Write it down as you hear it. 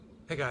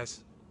Hey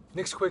guys,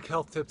 Nick's quick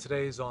health tip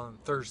today is on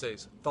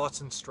Thursdays,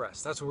 thoughts and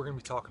stress. That's what we're going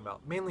to be talking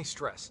about, mainly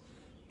stress.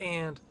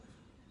 And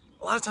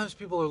a lot of times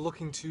people are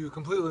looking to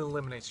completely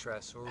eliminate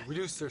stress or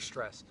reduce their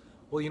stress.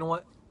 Well, you know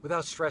what?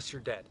 Without stress,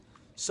 you're dead.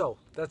 So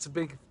that's a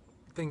big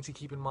thing to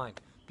keep in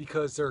mind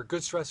because there are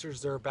good stressors,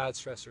 there are bad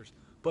stressors,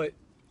 but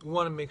we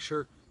want to make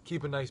sure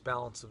keep a nice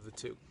balance of the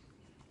two.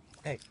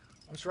 Hey,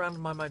 I'm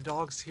surrounded by my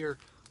dogs here.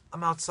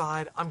 I'm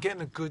outside. I'm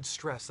getting a good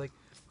stress. Like,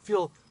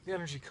 feel the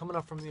energy coming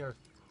up from the earth.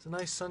 It's a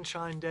nice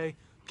sunshine day.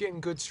 Getting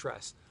good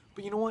stress.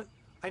 But you know what?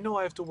 I know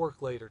I have to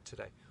work later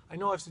today. I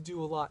know I have to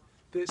do a lot.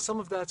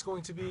 Some of that's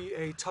going to be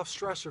a tough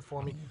stressor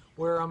for me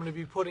where I'm going to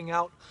be putting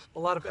out a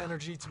lot of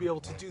energy to be able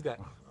to do that.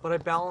 But I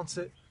balance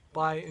it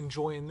by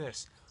enjoying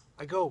this.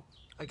 I go,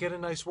 I get a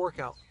nice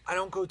workout. I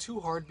don't go too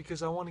hard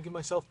because I want to give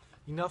myself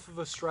enough of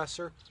a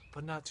stressor,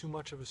 but not too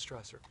much of a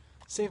stressor.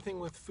 Same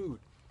thing with food.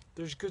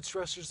 There's good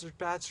stressors, there's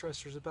bad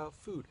stressors about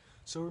food.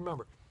 So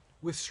remember,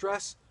 with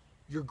stress,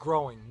 you're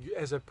growing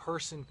as a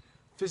person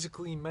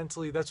physically,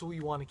 mentally. That's what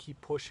you want to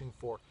keep pushing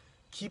for.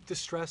 Keep the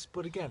stress,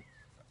 but again,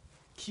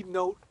 keep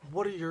note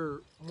what are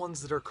your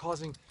ones that are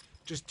causing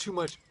just too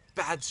much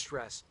bad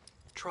stress.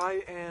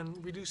 Try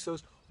and reduce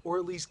those or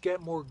at least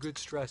get more good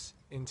stress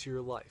into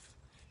your life.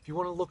 If you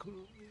want to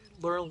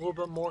learn a little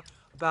bit more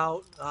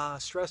about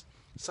stress,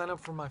 sign up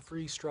for my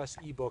free stress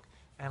ebook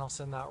and I'll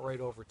send that right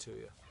over to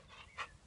you.